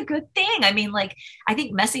messy's a good thing. I mean, like, I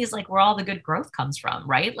think messy is like where all the good growth comes from,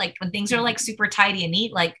 right? Like, when things are like super tidy and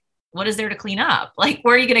neat, like, what is there to clean up? Like,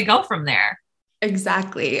 where are you going to go from there?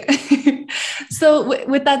 Exactly. So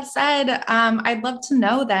with that said, I'd love to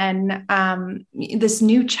know then, this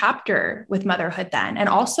new chapter with motherhood then, and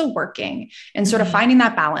also working and sort of finding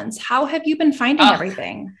that balance. How have you been finding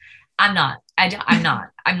everything? I'm not.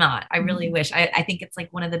 I really wish. I think it's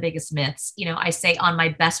like one of the biggest myths. I say on my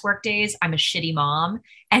best work days, I'm a shitty mom.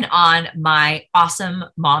 And on my awesome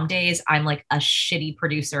mom days, I'm like a shitty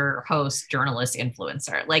producer, host, journalist,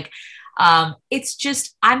 influencer. Like, it's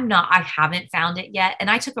just, I haven't found it yet. And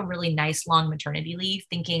I took a really nice long maternity leave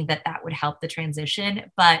thinking that that would help the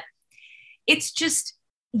transition, but it's just,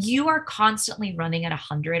 you are constantly running at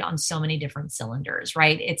 100 on so many different cylinders,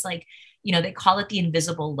 right? It's like, they call it the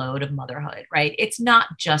invisible load of motherhood, right? It's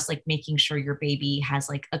not just like making sure your baby has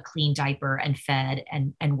like a clean diaper and fed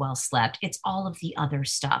and well slept. It's all of the other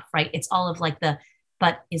stuff, right? It's all of like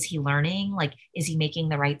but is he learning? Like, is he making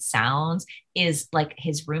the right sounds? Is like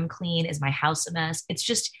his room clean? Is my house a mess? It's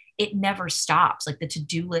just, it never stops. Like the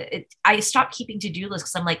to-do list, I stopped keeping to-do lists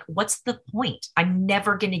because I'm like, what's the point? I'm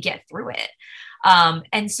never going to get through it.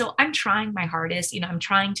 And so I'm trying my hardest, I'm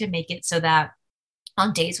trying to make it so that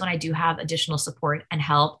on days when I do have additional support and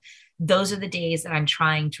help, those are the days that I'm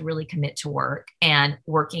trying to really commit to work and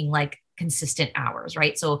working like consistent hours,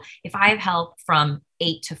 right? So if I have help from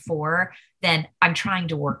 8 to 4, then I'm trying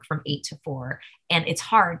to work from 8 to 4. And it's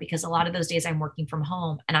hard because a lot of those days I'm working from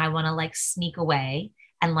home and I want to like sneak away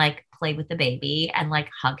and like play with the baby and like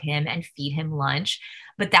hug him and feed him lunch.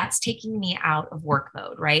 But that's taking me out of work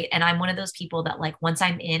mode, right? And I'm one of those people that like, once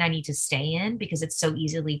I'm in, I need to stay in because it's so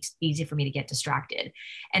easy for me to get distracted.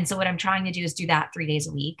 And so what I'm trying to do is do that 3 days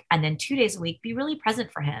a week, and then 2 days a week, be really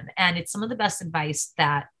present for him. And it's some of the best advice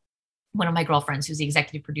that one of my girlfriends, who's the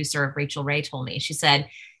executive producer of Rachel Ray, told me. She said,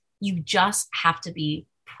 you just have to be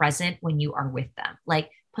present when you are with them.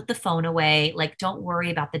 Like, put the phone away. Like, don't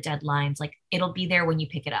worry about the deadlines. Like, it'll be there when you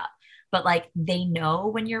pick it up. But like, they know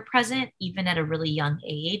when you're present, even at a really young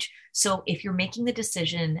age. So if you're making the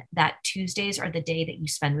decision that Tuesdays are the day that you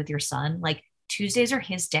spend with your son, like, Tuesdays are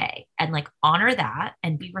his day, and like, honor that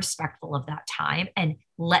and be respectful of that time and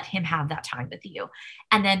let him have that time with you.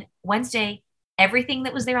 And then Wednesday, everything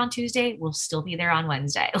that was there on Tuesday will still be there on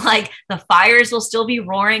Wednesday. Like, the fires will still be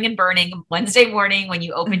roaring and burning Wednesday morning when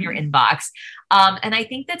you open your inbox. And I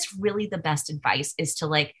think that's really the best advice, is to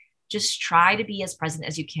like, just try to be as present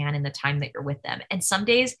as you can in the time that you're with them. And some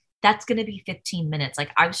days that's going to be 15 minutes.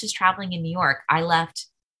 Like, I was just traveling in New York. I left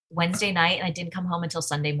Wednesday night and I didn't come home until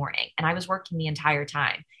Sunday morning, and I was working the entire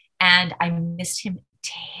time, and I missed him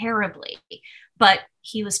terribly, but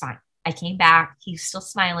he was fine. I came back. He was still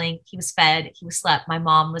smiling. He was fed. He was slept. My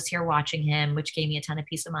mom was here watching him, which gave me a ton of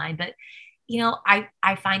peace of mind. But,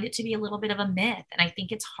 I find it to be a little bit of a myth. And I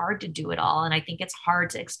think it's hard to do it all. And I think it's hard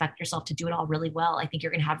to expect yourself to do it all really well. I think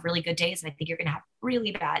you're going to have really good days, and I think you're going to have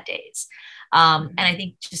really bad days. And I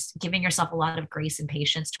think just giving yourself a lot of grace and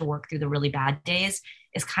patience to work through the really bad days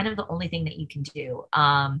is kind of the only thing that you can do.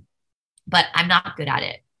 But I'm not good at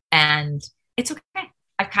it. And it's okay.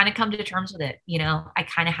 I've kind of come to terms with it. I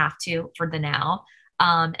kind of have to for the now.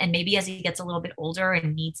 And maybe as he gets a little bit older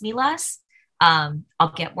and needs me less,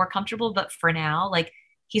 I'll get more comfortable, but for now, like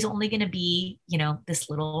he's only going to be, you know, this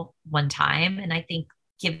little one time. And I think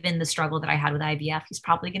given the struggle that I had with IVF, he's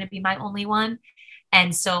probably going to be my only one.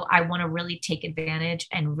 And so I want to really take advantage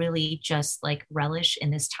and really just like relish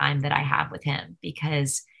in this time that I have with him,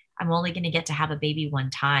 because I'm only going to get to have a baby one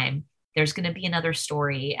time. There's going to be another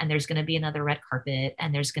story, and there's going to be another red carpet,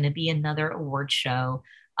 and there's going to be another award show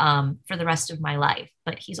for the rest of my life.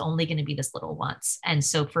 But he's only going to be this little once. And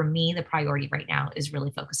so for me, the priority right now is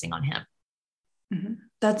really focusing on him. Mm-hmm.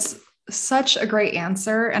 That's such a great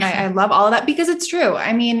answer. And I love all of that, because it's true.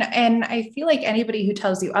 I mean, and I feel like anybody who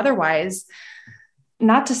tells you otherwise,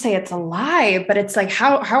 not to say it's a lie, but it's like,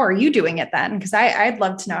 how are you doing it then? Because I'd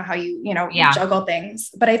love to know how you juggle things.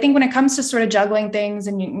 But I think when it comes to sort of juggling things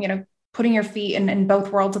and, you know, putting your feet in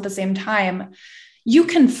both worlds at the same time, you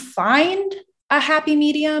can find a happy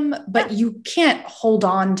medium, but you can't hold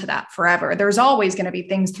on to that forever. There's always going to be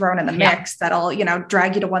things thrown in the mix that'll, you know,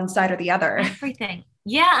 drag you to one side or the other. Everything.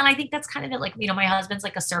 Yeah. And I think that's kind of it. Like, you know, my husband's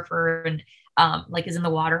like a surfer and like is in the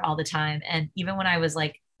water all the time. And even when I was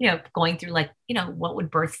like, you know, going through like, you know, what would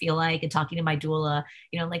birth feel like and talking to my doula,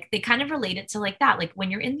 you know, like they kind of relate it to like that, like when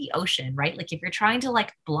you're in the ocean, right? Like if you're trying to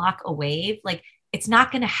like block a wave, like it's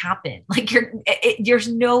not going to happen. Like there's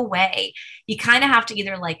no way. You kind of have to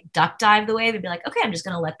either like duck dive the wave and be like, okay, I'm just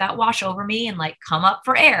going to let that wash over me and like come up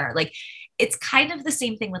for air. Like it's kind of the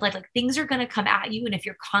same thing with like things are going to come at you. And if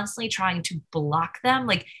you're constantly trying to block them,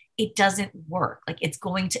 like it doesn't work. Like it's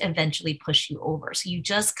going to eventually push you over. So you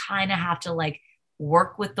just kind of have to like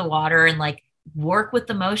work with the water and like work with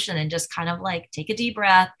the motion and just kind of like take a deep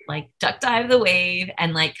breath, like duck dive the wave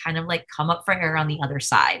and like kind of like come up for air on the other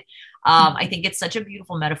side. I think it's such a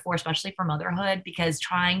beautiful metaphor, especially for motherhood, because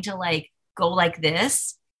trying to like go like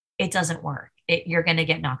this, it doesn't work. You're going to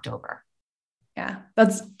get knocked over. Yeah.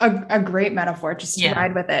 That's a great metaphor. Just to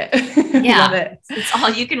ride with it. Yeah. Love it. It's all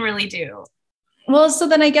you can really do. Well, so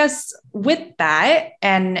then I guess with that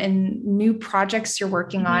and new projects you're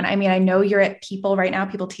working on, I mean, I know you're at People right now,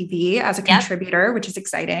 People TV as a contributor, which is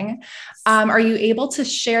exciting. Are you able to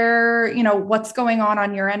share, you know, what's going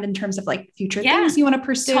on your end in terms of like future things you want to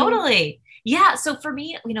pursue? Totally. Yeah. So for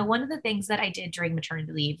me, you know, one of the things that I did during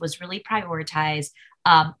maternity leave was really prioritize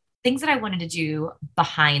things that I wanted to do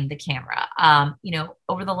behind the camera. You know,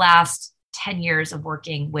 over the last 10 years of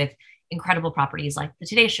working with incredible properties like the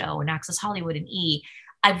Today Show and Access Hollywood and E,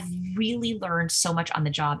 I've really learned so much on the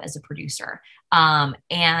job as a producer. And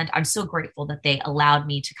I'm so grateful that they allowed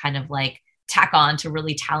me to kind of like tack on to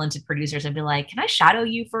really talented producers and be like, can I shadow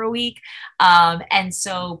you for a week? And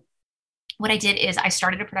so what I did is I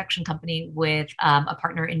started a production company with a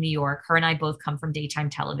partner in New York. Her and I both come from daytime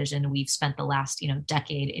television. We've spent the last, you know,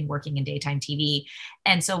 decade in working in daytime TV.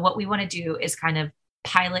 And so what we want to do is kind of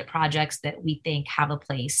pilot projects that we think have a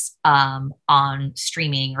place on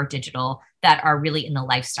streaming or digital that are really in the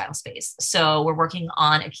lifestyle space. So we're working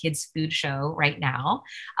on a kids food show right now.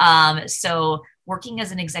 So working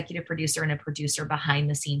as an executive producer and a producer behind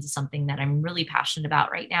the scenes is something that I'm really passionate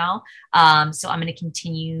about right now. So I'm going to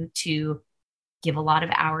continue to give a lot of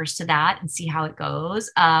hours to that and see how it goes,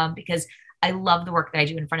 because I love the work that I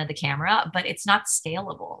do in front of the camera, but it's not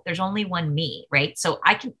scalable. There's only one me, right? So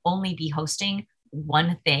I can only be hosting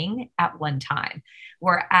one thing at one time.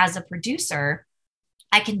 Where as a producer,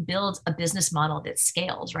 I can build a business model that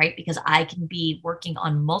scales, right? Because I can be working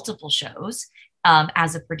on multiple shows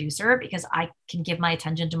as a producer, because I can give my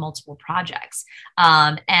attention to multiple projects.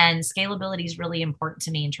 And scalability is really important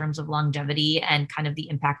to me in terms of longevity and kind of the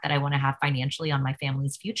impact that I want to have financially on my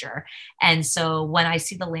family's future. And so when I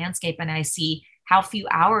see the landscape and I see how few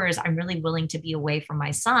hours I'm really willing to be away from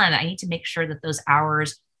my son, I need to make sure that those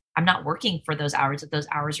hours, I'm not working for those hours, that those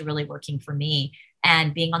hours are really working for me.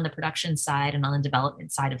 And being on the production side and on the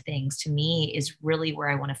development side of things, to me, is really where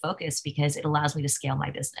I want to focus, because it allows me to scale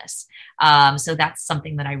my business. So that's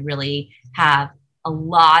something that I really have a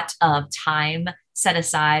lot of time set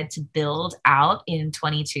aside to build out in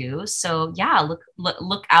 22. So yeah,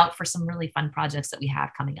 look out for some really fun projects that we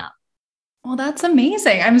have coming up. Well, that's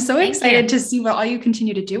amazing. I'm so excited to see what all you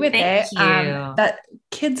continue to do with it. Thank you. That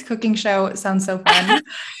kids cooking show sounds so fun.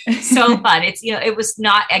 So fun. It's, you know, it was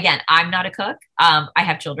not, again, I'm not a cook. I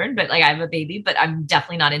have children, but like I have a baby, but I'm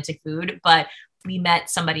definitely not into food. But we met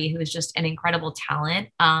somebody who is just an incredible talent.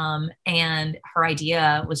 And her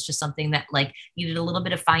idea was just something that like needed a little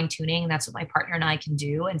bit of fine tuning. That's what my partner and I can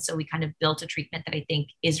do. And so we kind of built a treatment that I think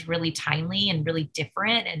is really timely and really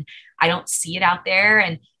different. And I don't see it out there.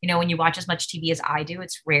 And, you know, when you watch as much TV as I do,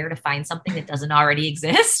 it's rare to find something that doesn't already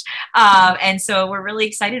exist. And so we're really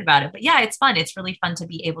excited about it. But yeah, it's fun. It's really fun to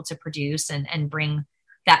be able to produce and bring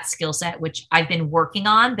that skill set, which I've been working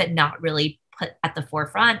on, but not really put at the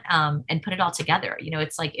forefront, and put it all together.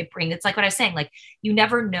 It's like, it's like what I was saying, like, you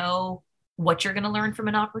never know what you're going to learn from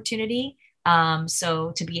an opportunity.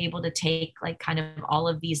 So to be able to take like kind of all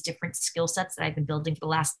of these different skill sets that I've been building for the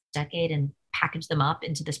last decade and package them up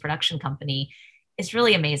into this production company is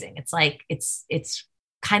really amazing. It's like, it's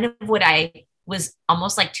kind of what I was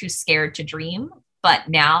almost like too scared to dream. But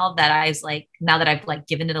now that I've like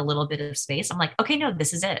given it a little bit of space, I'm like, okay, no,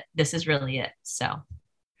 this is it. This is really it. So.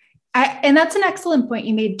 And that's an excellent point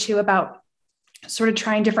you made too, about sort of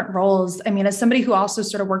trying different roles. I mean, as somebody who also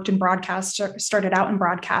sort of worked in broadcast, started out in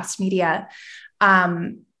broadcast media,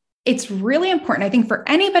 it's really important, I think, for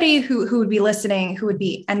anybody who would be listening, who would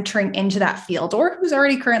be entering into that field or who's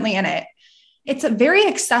already currently in it. It's very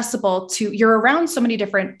accessible you're around so many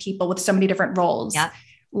different people with so many different roles. Yeah.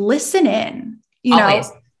 Listen in, Always.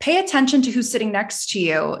 Pay attention to who's sitting next to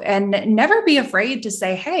you and never be afraid to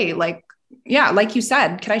say, hey, like you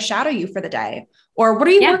said, can I shadow you for the day? Or what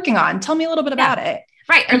are you working on? Tell me a little bit about it.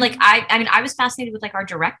 Right. Or like, I was fascinated with like our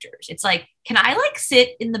directors. It's like, can I like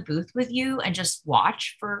sit in the booth with you and just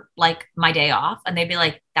watch for like my day off? And they'd be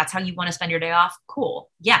like, that's how you want to spend your day off? Cool.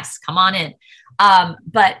 Yes. Come on in.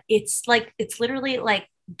 But it's literally like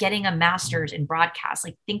getting a master's in broadcast.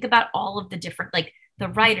 Like, think about all of the different, like the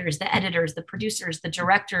writers, the editors, the producers, the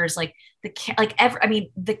directors, like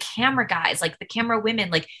the camera guys, like the camera women.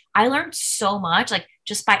 Like, I learned so much, like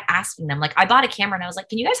just by asking them. Like, I bought a camera and I was like,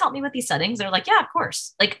 can you guys help me with these settings? They're like, yeah, of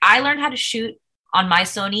course. Like, I learned how to shoot on my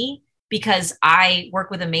Sony because I work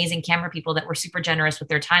with amazing camera people that were super generous with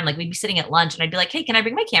their time. Like, we'd be sitting at lunch and I'd be like, hey, can I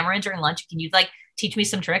bring my camera in during lunch? Can you like teach me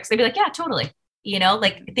some tricks? They'd be like, yeah, totally.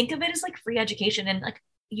 Like, think of it as like free education, and like,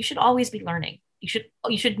 you should always be learning.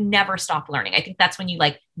 You should never stop learning. I think that's when you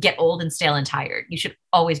like get old and stale and tired. You should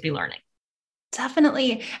always be learning.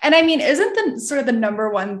 Definitely. And I mean, isn't the sort of the number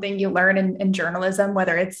one thing you learn in journalism,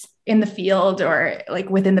 whether it's in the field or like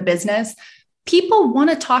within the business, people want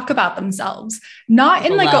to talk about themselves, not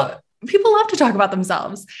in like people love to talk about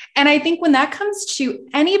themselves. And I think when that comes to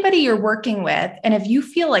anybody you're working with, and if you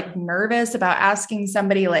feel like nervous about asking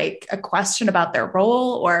somebody like a question about their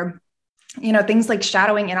role or things like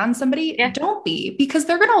shadowing in on somebody, don't be, because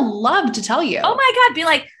they're going to love to tell you. Oh my God. Be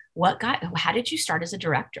like, how did you start as a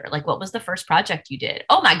director? Like, what was the first project you did?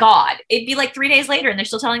 Oh my God. It'd be like 3 days later and they're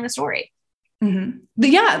still telling the story. Mm-hmm.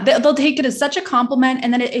 Yeah. They'll take it as such a compliment.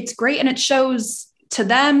 And then it's great. And it shows to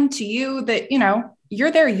them, to you that,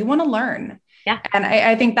 you're there, you want to learn. Yeah. And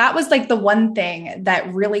I think that was like the one thing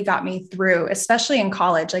that really got me through, especially in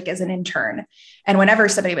college, like as an intern. And whenever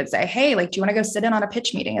somebody would say, hey, like, do you want to go sit in on a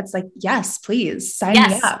pitch meeting? It's like, yes, please sign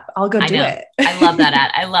me up. I'll go do it. I love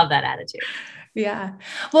that. I love that attitude. Yeah.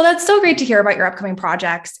 Well, that's so great to hear about your upcoming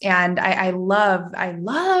projects. And I love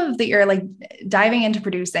that you're like diving into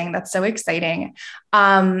producing. That's so exciting.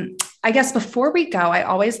 I guess before we go, I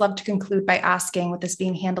always love to conclude by asking, with this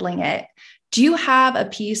being handling it, do you have a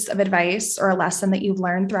piece of advice or a lesson that you've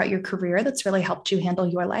learned throughout your career that's really helped you handle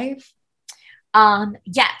your life?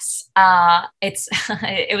 Yes.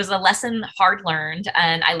 It was a lesson hard learned,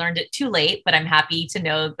 and I learned it too late, but I'm happy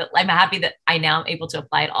that I now am able to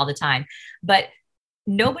apply it all the time. But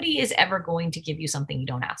nobody is ever going to give you something you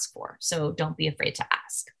don't ask for. So don't be afraid to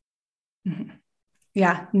ask. Mm-hmm.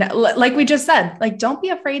 Yeah. No, like we just said, like, don't be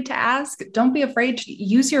afraid to ask. Don't be afraid to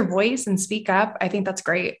use your voice and speak up. I think that's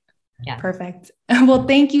great. Yeah. Perfect. Well,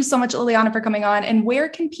 thank you so much, Liliana, for coming on. And where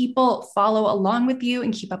can people follow along with you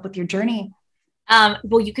and keep up with your journey?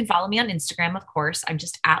 Well, you can follow me on Instagram, of course. I'm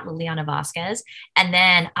just at Liliana Vasquez. And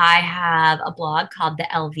then I have a blog called The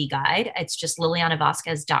LV Guide. It's just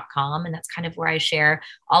lilianavasquez.com. And that's kind of where I share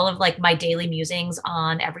all of like my daily musings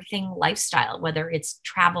on everything lifestyle, whether it's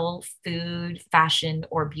travel, food, fashion,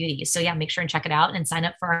 or beauty. So yeah, make sure and check it out and sign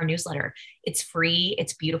up for our newsletter. It's free.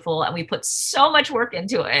 It's beautiful. And we put so much work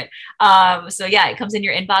into it. So yeah, it comes in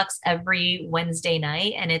your inbox every Wednesday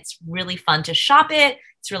night, and it's really fun to shop it.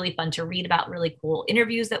 It's really fun to read about really cool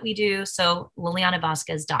interviews that we do. So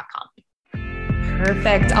lilianavasquez.com.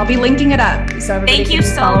 Perfect. I'll be linking it up. So everybody thank you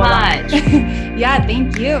so much. Yeah,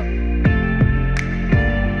 thank you.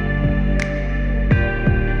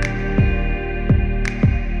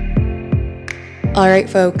 All right,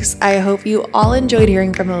 folks, I hope you all enjoyed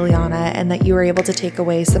hearing from Liliana and that you were able to take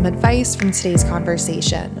away some advice from today's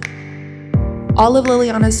conversation. All of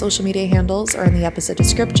Liliana's social media handles are in the episode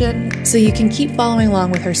description, so you can keep following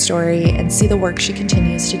along with her story and see the work she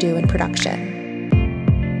continues to do in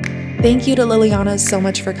production. Thank you to Liliana so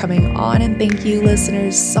much for coming on, and thank you,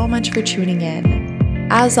 listeners, so much for tuning in.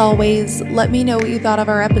 As always, let me know what you thought of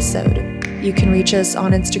our episode. You can reach us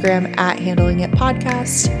on Instagram at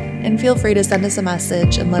handlingitpodcast, and feel free to send us a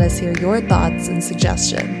message and let us hear your thoughts and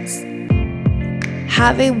suggestions.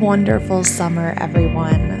 Have a wonderful summer,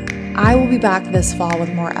 everyone. I will be back this fall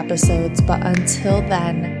with more episodes, but until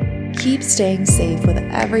then, keep staying safe with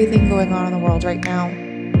everything going on in the world right now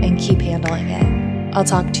and keep handling it. I'll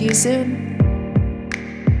talk to you soon.